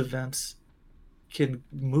of news events can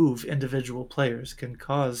move individual players, can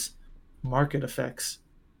cause market effects.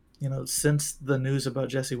 Since the news about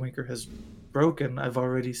Jesse Winker has broken, I've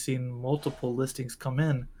already seen multiple listings come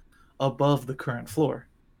in above the current floor.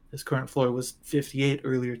 His current floor was 58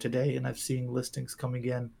 earlier today, and I've seen listings coming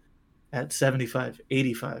in at 75,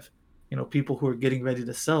 85. People who are getting ready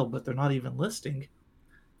to sell, but they're not even listing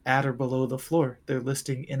at or below the floor. They're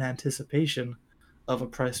listing in anticipation of a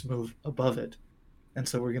price move above it. And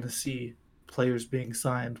so we're going to see players being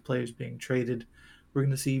signed, players being traded. We're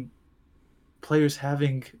going to see players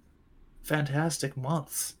having fantastic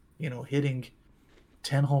months, hitting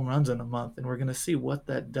 10 home runs in a month. And we're going to see what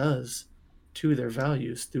that does to their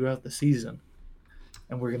values throughout the season.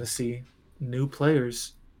 And we're going to see new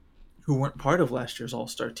players who weren't part of last year's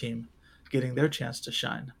All-Star team getting their chance to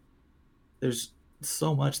shine. There's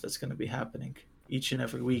so much that's going to be happening each and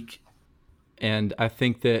every week. And I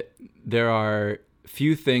think that there are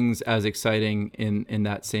few things as exciting in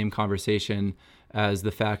that same conversation as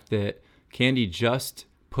the fact that Candy just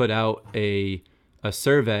put out a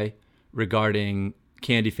survey regarding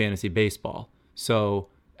Candy Fantasy Baseball. So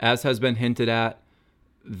as has been hinted at,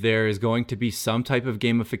 there is going to be some type of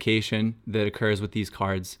gamification that occurs with these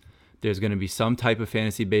cards. There's going to be some type of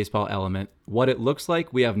fantasy baseball element. What it looks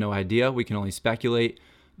like, we have no idea. We can only speculate.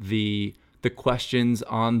 The questions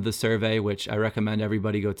on the survey, which I recommend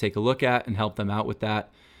everybody go take a look at and help them out with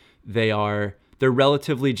that, they're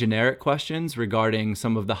relatively generic questions regarding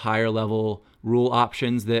some of the higher level rule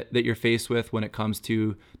options that you're faced with when it comes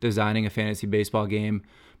to designing a fantasy baseball game.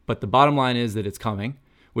 But the bottom line is that it's coming,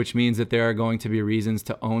 which means that there are going to be reasons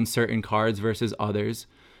to own certain cards versus others.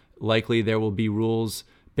 Likely there will be rules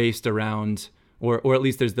based around, or at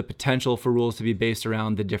least there's the potential for rules to be based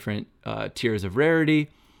around the different tiers of rarity,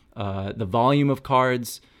 the volume of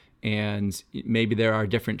cards, and maybe there are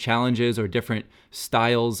different challenges or different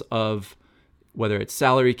styles of whether it's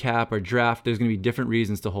salary cap or draft. There's going to be different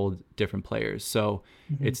reasons to hold different players. So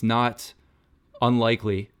It's not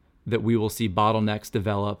unlikely that we will see bottlenecks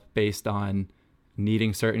develop based on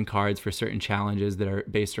needing certain cards for certain challenges that are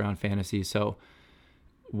based around fantasy. So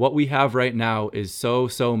what we have right now is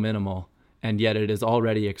so minimal, and yet it is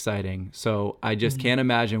already exciting. So I just can't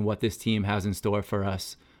imagine what this team has in store for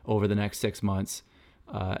us over the next 6 months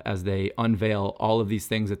as they unveil all of these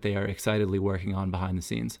things that they are excitedly working on behind the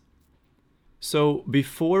scenes. So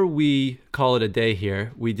before we call it a day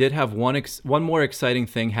here, we did have one more exciting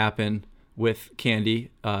thing happen with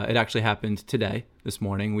Candy. It actually happened today, this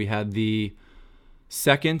morning. We had the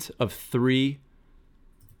second of 3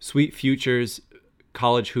 Sweet Futures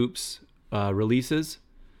College Hoops releases.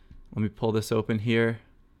 Let me pull this open here.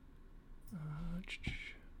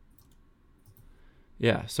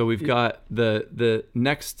 Yeah, so we've got the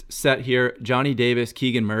next set here: Johnny Davis,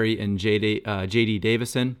 Keegan Murray, and J.D.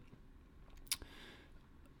 Davison.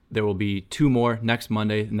 There will be 2 more next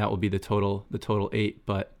Monday, and that will be the total 8.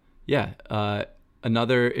 But yeah,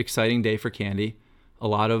 another exciting day for Candy. A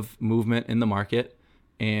lot of movement in the market,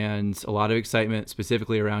 and a lot of excitement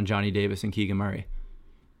specifically around Johnny Davis and Keegan Murray.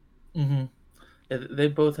 Mm-hmm. Yeah, they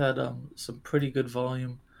both had some pretty good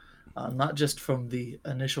volume, not just from the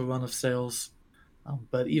initial run of sales,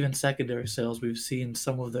 but even secondary sales. We've seen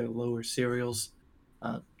some of their lower serials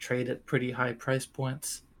trade at pretty high price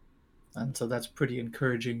points, and so that's pretty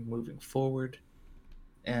encouraging moving forward.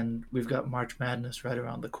 And we've got March Madness right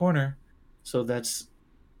around the corner, so that's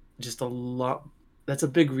just that's a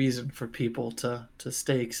big reason for people to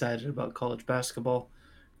stay excited about college basketball,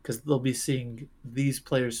 because they'll be seeing these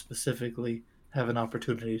players specifically have an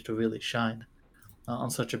opportunity to really shine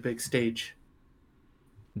on such a big stage.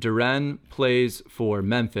 Duren plays for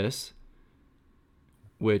Memphis,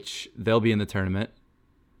 which they'll be in the tournament.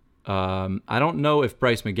 I don't know if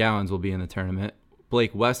Bryce McGowan's will be in the tournament.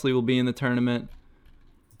 Blake Wesley will be in the tournament.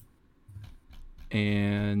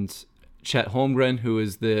 And Chet Holmgren, who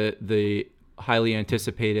is the highly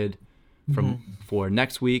anticipated for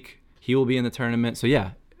next week, he will be in the tournament. So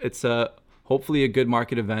yeah, it's hopefully a good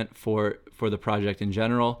market event for the project in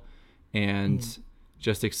general. and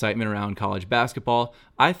just excitement around college basketball.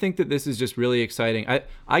 I think that this is just really exciting.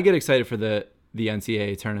 I get excited for the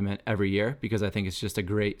NCAA tournament every year because I think it's just a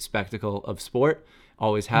great spectacle of sport.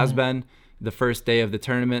 Always has been. The first day of the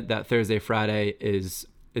tournament, that Thursday, Friday, it's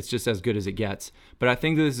just as good as it gets. But I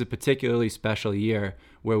think that this is a particularly special year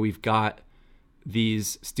where we've got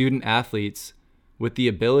these student athletes with the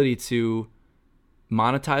ability to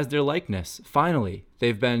monetize their likeness. Finally,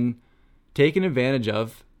 they've been taken advantage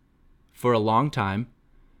of for a long time,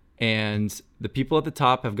 and the people at the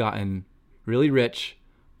top have gotten really rich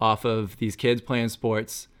off of these kids playing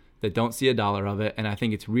sports that don't see a dollar of it. And I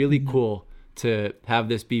think it's really cool to have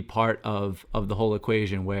this be part of the whole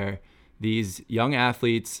equation, where these young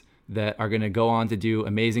athletes that are going to go on to do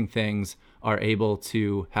amazing things are able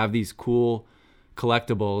to have these cool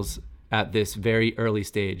collectibles at this very early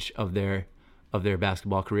stage of their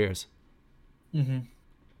basketball careers.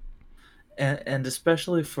 And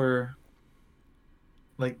especially for,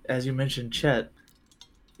 like, as you mentioned, Chet,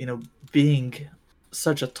 being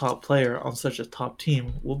such a top player on such a top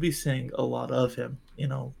team, we'll be seeing a lot of him.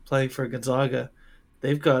 Playing for Gonzaga,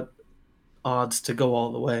 they've got odds to go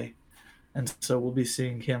all the way. And so we'll be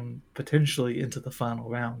seeing him potentially into the final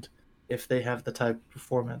round if they have the type of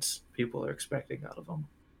performance people are expecting out of them.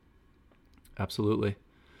 Absolutely.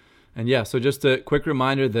 And yeah, so just a quick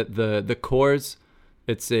reminder that the cores,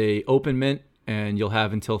 it's a open mint, and you'll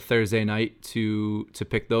have until Thursday night to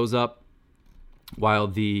pick those up, while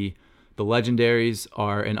the legendaries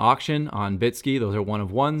are an auction on Bitski. Those are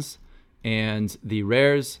 1-of-1s, and the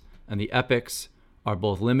rares and the epics are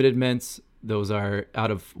both limited mints. Those are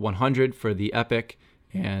out of 100 for the epic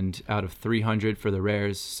and out of 300 for the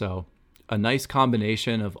rares. So a nice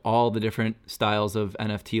combination of all the different styles of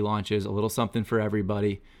NFT launches, a little something for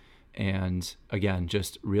everybody. And again,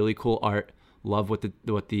 just really cool art. Love what the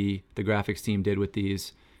graphics team did with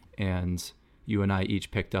these, and you and I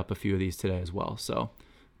each picked up a few of these today as well. So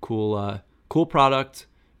cool product.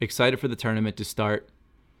 Excited for the tournament to start,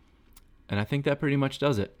 and I think that pretty much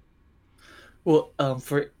does it. Well,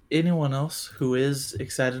 for anyone else who is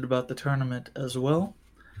excited about the tournament as well,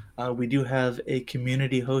 we do have a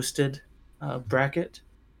community-hosted bracket,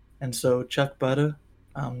 and so Chuck Butter,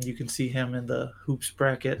 you can see him in the Hoops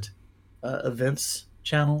Bracket events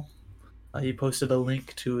channel. He posted a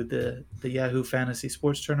link to the Yahoo Fantasy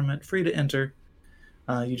Sports Tournament, free to enter.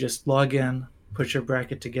 You just log in, put your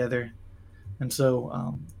bracket together. And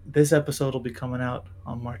so this episode will be coming out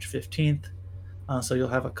on March 15th. So you'll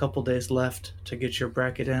have a couple days left to get your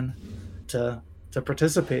bracket in to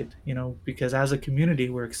participate, because as a community,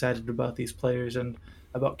 we're excited about these players and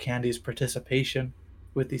about Candy's participation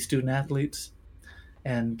with these student athletes.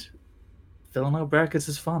 And filling out brackets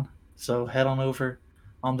is fun. So head on over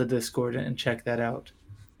on the Discord and check that out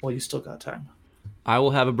while you still got time. I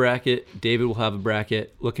will have a bracket. David will have a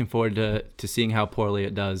bracket. Looking forward to seeing how poorly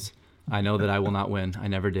it does. I know that I will not win. I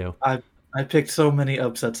never do. I picked so many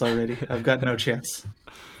upsets already. I've got no chance.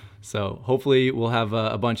 So hopefully we'll have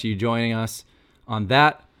a bunch of you joining us on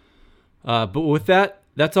that. But with that,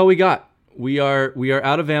 that's all we got. We are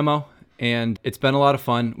out of ammo, and it's been a lot of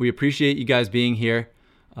fun. We appreciate you guys being here.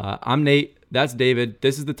 I'm Nate. That's David.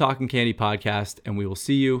 This is the Talking Candy podcast, and we will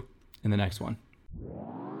see you in the next one.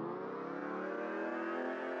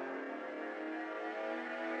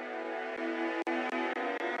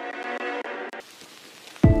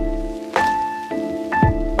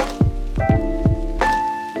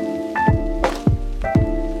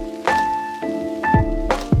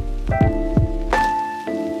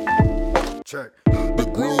 Check.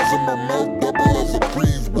 The grooves in my mouth.